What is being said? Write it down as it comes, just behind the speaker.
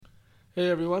Hey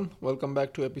everyone, welcome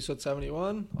back to episode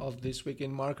 71 of This Week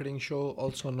in Marketing Show,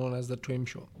 also known as the TWIM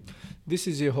Show. This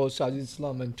is your host Sajid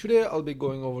Islam, and today I'll be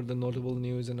going over the notable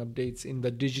news and updates in the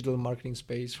digital marketing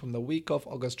space from the week of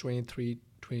August 23,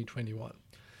 2021.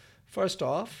 First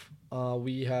off,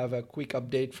 we have a quick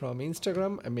update from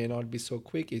Instagram. It may not be so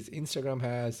quick, is Instagram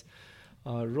has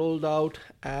rolled out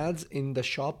ads in the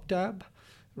shop tab.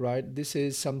 Right, this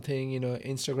is something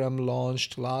Instagram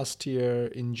launched last year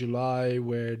in July,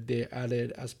 where they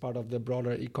added as part of the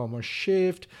broader e-commerce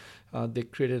shift. They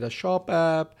created a shop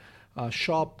app, a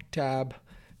shop tab,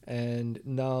 and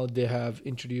now they have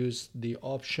introduced the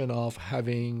option of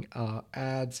having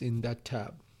ads in that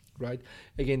tab. Right,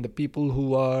 again, the people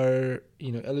who are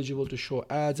eligible to show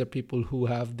ads are people who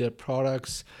have their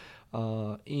products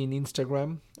in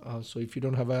Instagram. So if you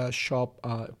don't have a shop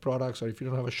products, or if you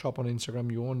don't have a shop on Instagram,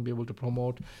 you won't be able to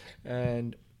promote.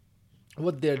 And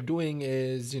what they're doing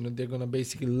is, they're going to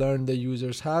basically learn the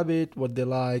user's habit, what they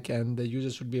like, and the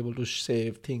users should be able to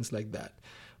save things like that.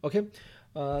 Okay.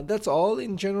 That's all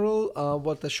in general.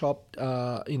 What the shop,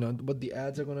 what the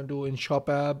ads are going to do in Shop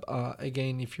app.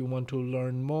 Again, if you want to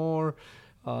learn more,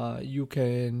 you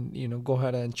can go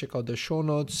ahead and check out the show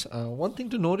notes. One thing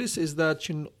to notice is that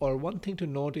one thing to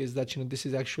note is that this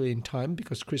is actually in time,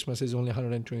 because Christmas is only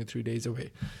 123 days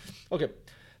away. Okay,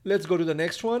 let's go to the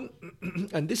next one.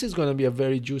 And this is going to be a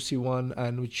very juicy one,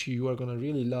 and which you are going to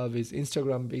really love. Is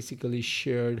Instagram basically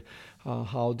shared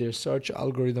how their search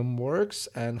algorithm works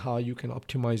and how you can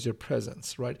optimize your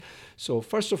presence, right? So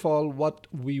first of all, what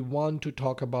we want to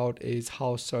talk about is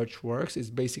how search works.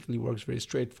 It basically works very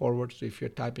straightforward. So if you're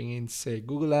typing in, say,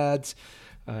 Google Ads,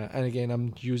 and again,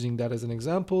 I'm using that as an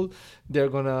example, they're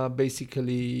gonna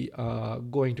basically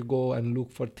going to go and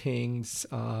look for things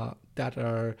that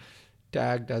are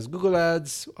tagged as Google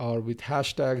Ads, or with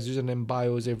hashtags, username,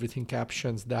 bios, everything,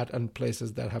 captions, that, and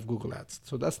places that have Google Ads.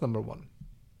 So that's number one.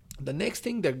 The next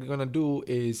thing they're going to do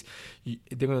is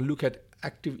they're going to look at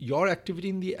your activity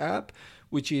in the app,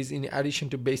 which is in addition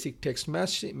to basic text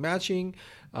matching.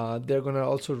 They're going to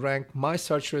also rank my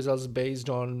search results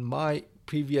based on my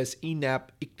previous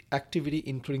in-app activity,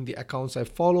 including the accounts I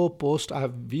follow, posts I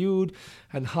have viewed,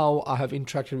 and how I have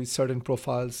interacted with certain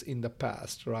profiles in the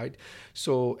past, right?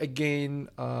 So again,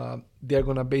 they're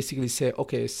going to basically say,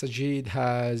 okay, Sajid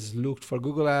has looked for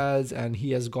Google Ads and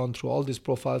he has gone through all these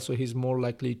profiles, so he's more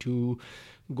likely to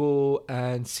go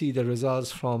and see the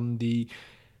results from the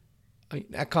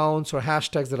accounts or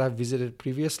hashtags that I've visited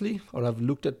previously or I've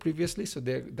looked at previously. So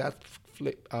that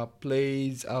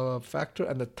plays a factor.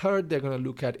 And the third they're going to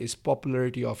look at is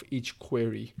popularity of each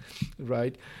query,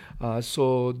 right?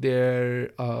 So they're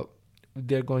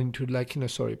going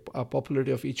to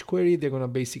popularity of each query. They're going to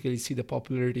basically see the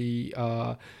popularity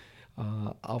of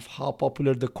how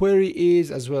popular the query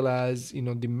is, as well as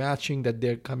the matching that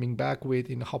they're coming back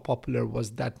with, how popular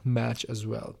was that match as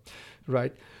well,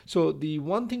 right? So the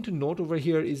one thing to note over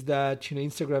here is that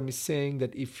Instagram is saying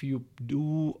that if you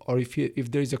do, or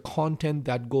if there is a content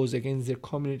that goes against their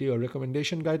community or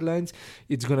recommendation guidelines,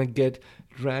 it's gonna get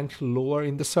ranked lower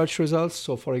in the search results.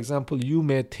 So for example, you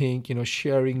may think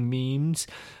sharing memes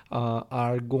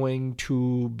are going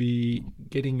to be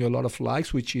getting you a lot of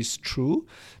likes, which is true,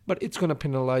 but it's going to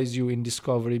penalize you in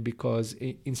discovery, because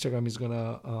Instagram is going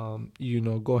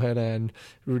to go ahead and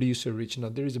reduce your reach. Now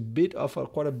there is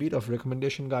quite a bit of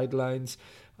recommendation guidelines,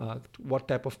 what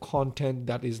type of content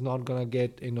that is not going to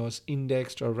get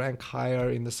indexed or rank higher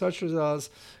in the search results,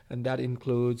 and that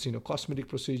includes cosmetic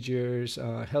procedures,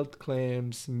 health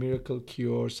claims, miracle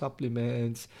cure,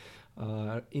 supplements,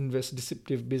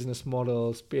 deceptive business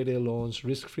models, payday loans,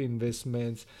 risk-free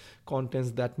investments,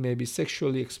 contents that may be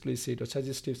sexually explicit or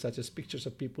suggestive, such as pictures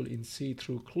of people in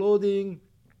see-through clothing,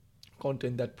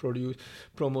 content that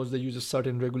promotes the use of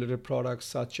certain regulated products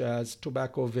such as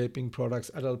tobacco, vaping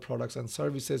products, adult products and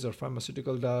services, or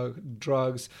pharmaceutical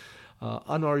drugs,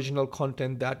 unoriginal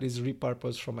content that is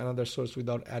repurposed from another source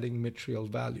without adding material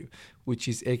value, which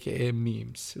is aka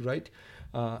memes, right?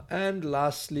 And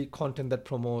lastly, content that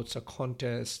promotes a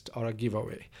contest or a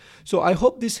giveaway. So I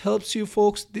hope this helps you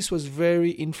folks. This was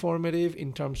very informative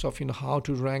in terms of how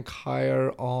to rank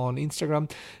higher on Instagram.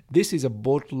 This is a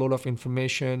boatload of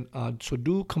information, so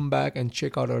do come back and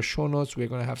check out our show notes. We're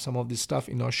going to have some of this stuff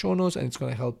in our show notes, and it's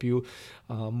going to help you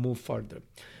move further.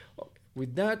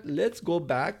 With that, let's go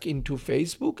back into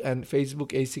Facebook, and Facebook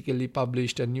basically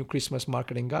published a new Christmas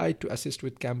marketing guide to assist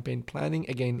with campaign planning.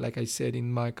 Again, like I said in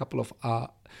my couple of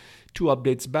 2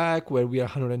 updates back, where we are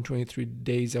 123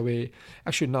 days away.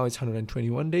 Actually, now it's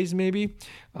 121 days maybe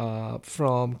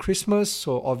from Christmas.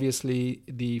 So obviously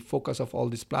the focus of all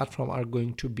this platform are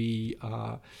going to be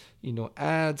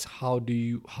ads? How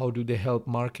do they help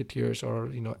marketers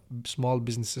or small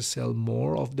businesses sell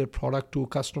more of their product to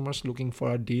customers looking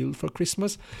for a deal for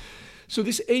Christmas? So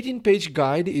this 18-page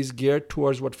guide is geared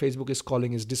towards what Facebook is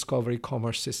calling its discovery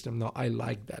commerce system. Now, I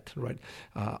like that, right?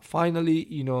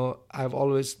 Finally, I've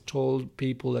always told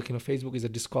people like, Facebook is a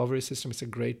discovery system. It's a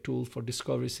great tool for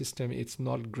discovery system. It's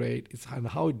not great. And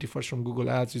how it differs from Google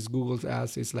Ads is Google's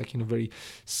Ads is like, very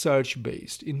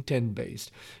search-based,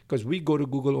 intent-based. Because we go to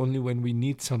Google only when we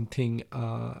need something,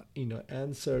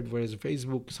 answered. Whereas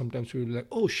Facebook, sometimes we're like,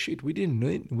 oh shit, we didn't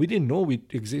know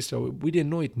it exists, or we didn't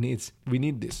know we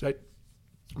need this, right?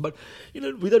 But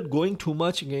without going too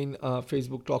much, again,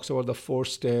 Facebook talks about the 4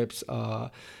 steps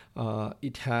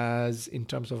it has in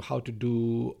terms of how to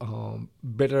do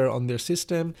better on their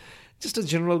system. Just a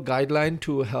general guideline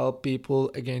to help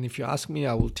people. Again, if you ask me,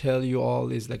 I will tell you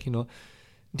all is like,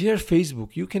 dear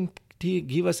Facebook, you can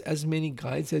give us as many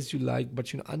guides as you like,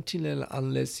 but until and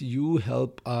unless you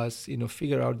help us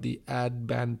figure out the ad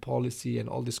ban policy and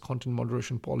all this content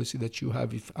moderation policy that you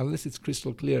have, unless it's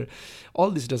crystal clear, all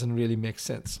this doesn't really make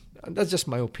sense. And that's just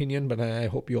my opinion, but I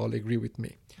hope you all agree with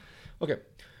me. Okay,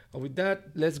 with that,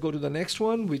 let's go to the next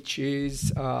one, which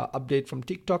is update from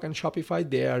TikTok and Shopify.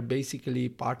 They are basically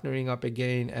partnering up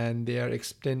again, and they are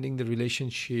extending the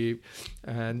relationship,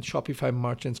 and Shopify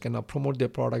merchants can now promote their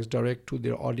products direct to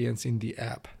their audience in the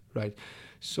app, right?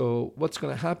 So what's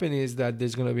going to happen is that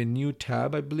there's going to be a new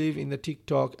tab, I believe, in the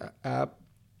TikTok app,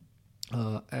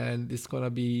 and it's going to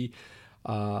be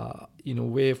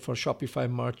way for Shopify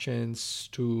merchants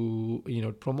to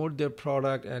promote their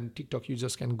product, and TikTok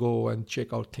users can go and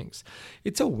check out things.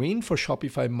 It's a win for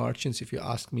Shopify merchants, if you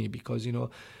ask me, because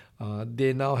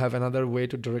they now have another way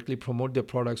to directly promote their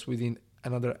products within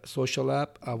another social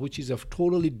app, which is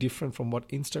totally different from what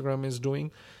Instagram is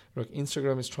doing. Like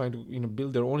Instagram is trying to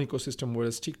build their own ecosystem,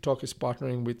 whereas TikTok is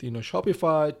partnering with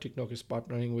Shopify. TikTok is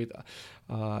partnering with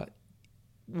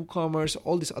WooCommerce,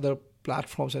 all these other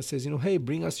platforms that says, hey,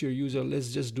 bring us your user.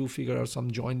 Let's just figure out some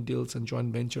joint deals and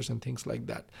joint ventures and things like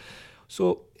that.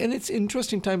 So, and it's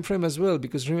interesting time frame as well,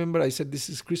 because remember I said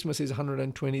Christmas is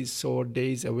 120 so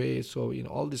days away. So,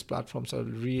 all these platforms are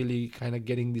really kind of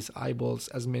getting these eyeballs,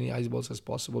 as many eyeballs as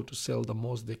possible to sell the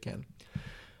most they can.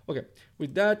 Okay,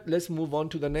 with that, let's move on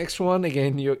to the next one.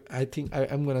 Again, I think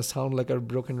I'm going to sound like a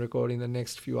broken record in the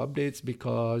next few updates,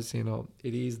 because,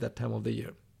 it is that time of the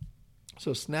year.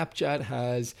 So Snapchat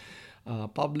has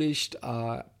published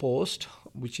a post,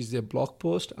 which is a blog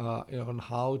post on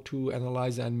how to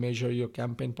analyze and measure your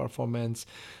campaign performance,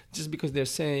 just because they're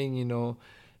saying,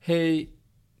 hey,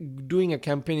 doing a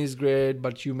campaign is great,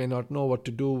 but you may not know what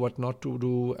to do, what not to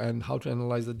do, and how to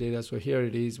analyze the data. So here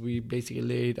it is. We basically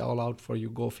lay it all out for you.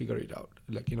 Go figure it out.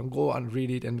 Go and read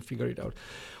it and figure it out.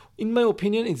 In my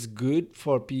opinion, it's good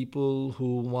for people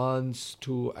who wants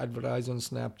to advertise on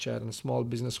Snapchat and a small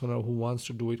business owner who wants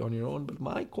to do it on your own. But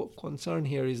my concern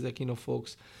here is that,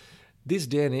 folks, this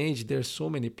day and age, there's so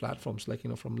many platforms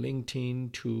from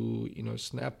LinkedIn to,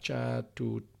 Snapchat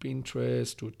to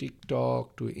Pinterest to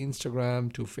TikTok to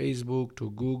Instagram to Facebook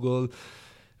to Google,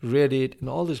 Reddit, and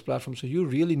all these platforms. So you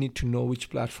really need to know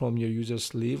which platform your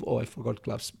users live. Oh, I forgot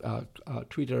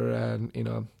Twitter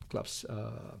and,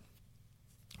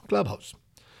 Clubhouse.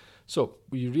 So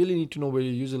we really need to know where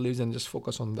your user lives and just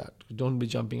focus on that. Don't be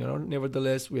jumping around.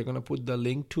 Nevertheless, we're going to put the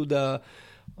link to the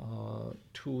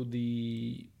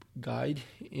guide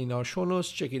in our show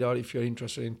notes. Check it out if you're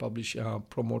interested in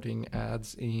promoting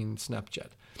ads in Snapchat.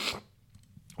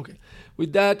 Okay.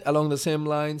 With that, along the same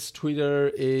lines, Twitter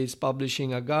is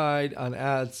publishing a guide, an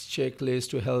ads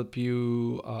checklist to help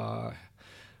you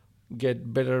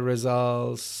get better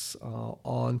results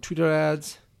on Twitter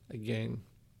ads. Again,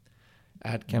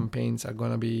 ad campaigns are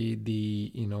going to be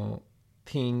the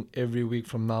thing every week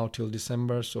from now till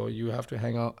December. So you have to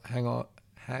hang on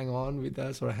with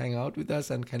us, or hang out with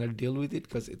us and kind of deal with it,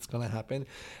 because it's going to happen.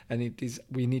 And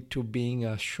we need to, being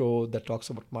a show that talks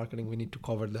about marketing, we need to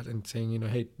cover that and saying,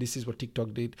 hey, this is what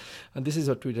TikTok did and this is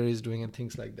what Twitter is doing and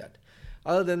things like that.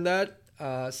 Other than that,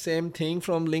 same thing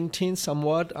from LinkedIn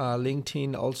somewhat.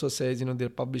 LinkedIn also says, they're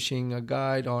publishing a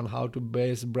guide on how to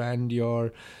best build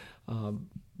your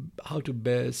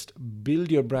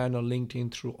brand on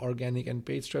LinkedIn through organic and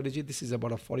paid strategy. This is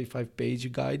about a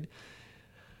 45-page guide.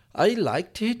 I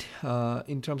liked it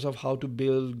in terms of how to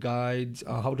build guides,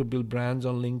 how to build brands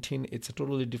on LinkedIn. It's a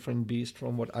totally different beast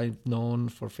from what I've known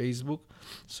for Facebook.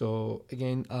 So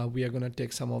again, we are going to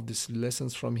take some of these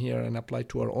lessons from here and apply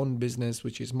to our own business,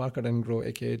 which is Market and Grow,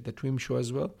 aka the TWIM Show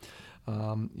as well.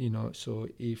 So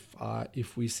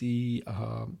if we see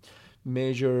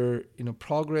measure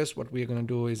progress, what we're going to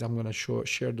do is I'm going to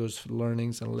share those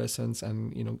learnings and lessons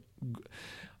and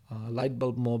light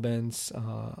bulb moments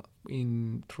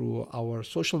in through our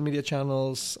social media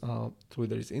channels, through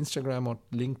whether it's Instagram or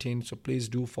LinkedIn. So please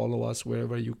do follow us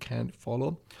wherever you can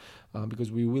follow,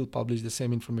 because we will publish the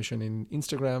same information in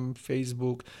Instagram,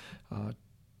 Facebook,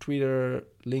 Twitter,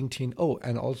 LinkedIn,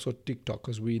 and also TikTok,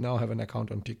 because we now have an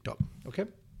account on TikTok. Okay,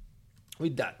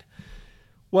 with that,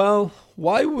 well,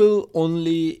 why will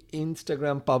only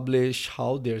Instagram publish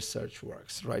how their search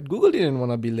works, right? Google didn't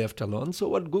want to be left alone. So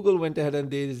what Google went ahead and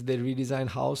did is they redesigned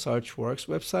how search works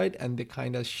website, and they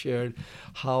kind of shared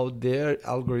how their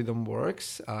algorithm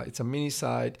works. It's a mini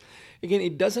site. Again,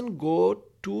 it doesn't go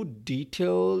too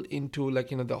detailed into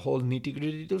the whole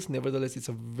nitty-gritty details. Nevertheless, it's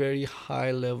a very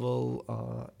high level,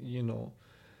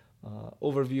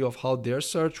 overview of how their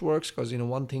search works, because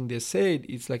one thing they said,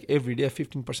 it's like every day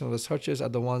 15% of the searches are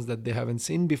the ones that they haven't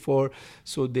seen before,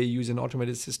 so they use an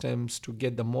automated systems to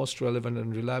get the most relevant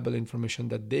and reliable information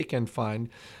that they can find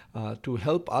to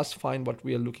help us find what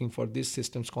we are looking for. These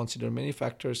systems consider many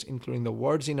factors, including the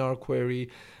words in our query,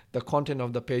 the content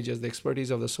of the pages, the expertise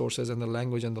of the sources, and the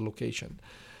language and the location.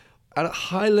 At a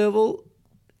high level,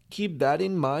 keep that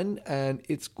in mind, and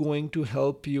it's going to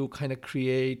help you kind of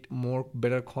create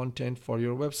better content for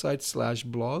your website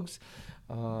 / blogs.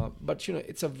 But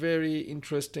it's a very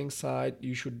interesting site.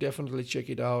 You should definitely check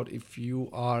it out if you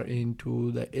are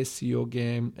into the SEO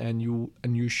game, and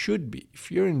you should be. If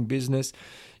you're in business,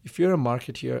 if you're a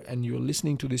marketer and you're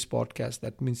listening to this podcast,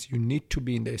 that means you need to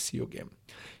be in the SEO game.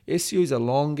 SEO is a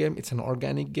long game, it's an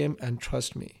organic game, and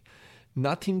trust me,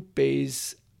 nothing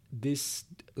pays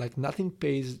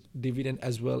dividend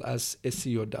as well as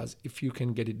SEO does if you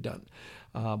can get it done.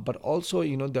 But also,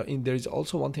 there is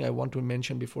also one thing I want to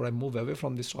mention before I move away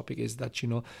from this topic, is that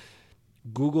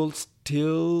Google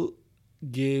still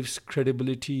gives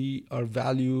credibility or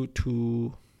value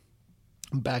to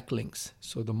backlinks.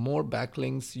 So the more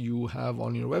backlinks you have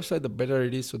on your website, the better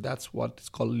it is. So that's what is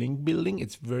called link building.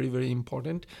 It's very, very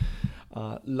important.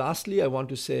 Lastly, I want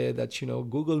to say that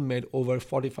Google made over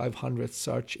 4,500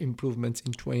 search improvements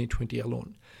in 2020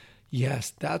 alone.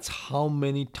 Yes, that's how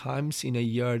many times in a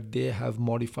year they have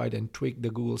modified and tweaked the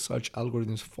Google search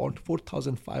algorithms,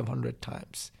 4,500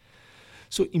 times.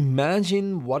 So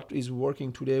imagine what is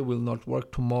working today will not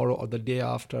work tomorrow or the day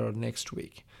after or next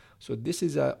week. So this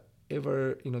is a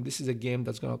game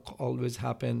that's going to always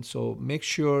happen. So make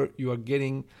sure you are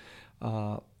getting,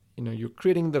 you're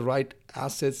creating the right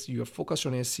assets. You are focused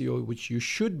on SEO, which you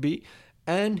should be,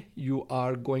 and you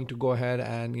are going to go ahead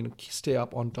and stay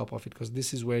up on top of it, because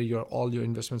this is where all your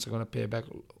investments are going to pay back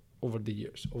over the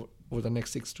years, over the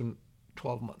next 6 to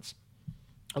 12 months.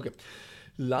 Okay.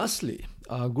 Lastly,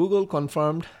 Google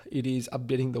confirmed it is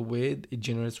updating the way it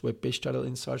generates web page title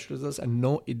in search results. And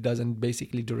no, it doesn't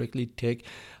basically directly take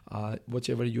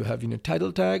whichever you have in your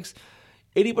title tags.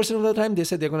 80% of the time they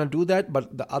said they're going to do that,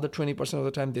 but the other 20% of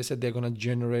the time they said they're going to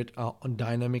generate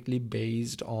dynamically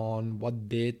based on what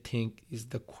they think is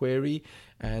the query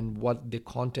and what the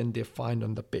content they find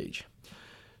on the page.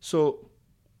 So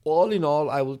all in all,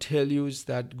 I will tell you is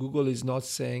that Google is not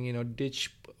saying,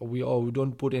 ditch, we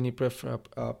don't put any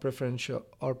preferential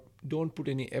or don't put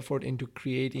any effort into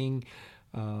creating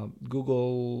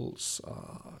Google's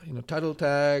title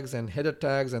tags and header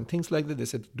tags and things like that. They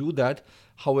said do that.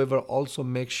 However, also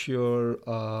make sure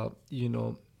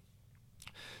you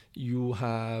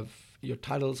have your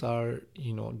titles are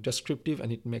descriptive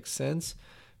and it makes sense,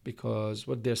 because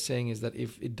what they're saying is that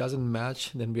if it doesn't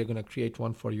match, then we're going to create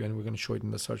one for you and we're going to show it in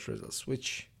the search results,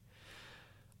 which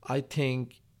I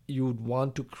think you'd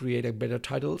want to create a better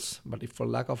titles, but if for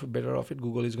lack of a better of it,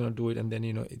 Google is going to do it, and then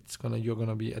you're going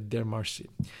to be at their mercy.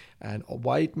 And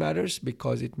why it matters?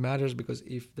 Because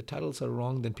if the titles are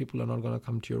wrong, then people are not going to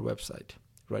come to your website,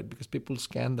 right? Because people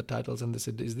scan the titles and they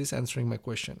say, is this answering my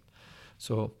question?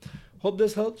 So hope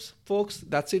this helps, folks.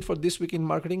 That's it for This Week in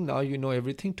Marketing. Now you know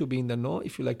everything to be in the know.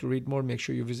 If you like to read more, make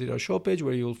sure you visit our show page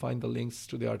where you will find the links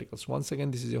to the articles. Once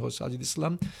again, this is your host Sajid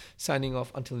Islam signing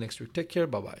off until next week. Take care.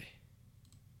 Bye-bye.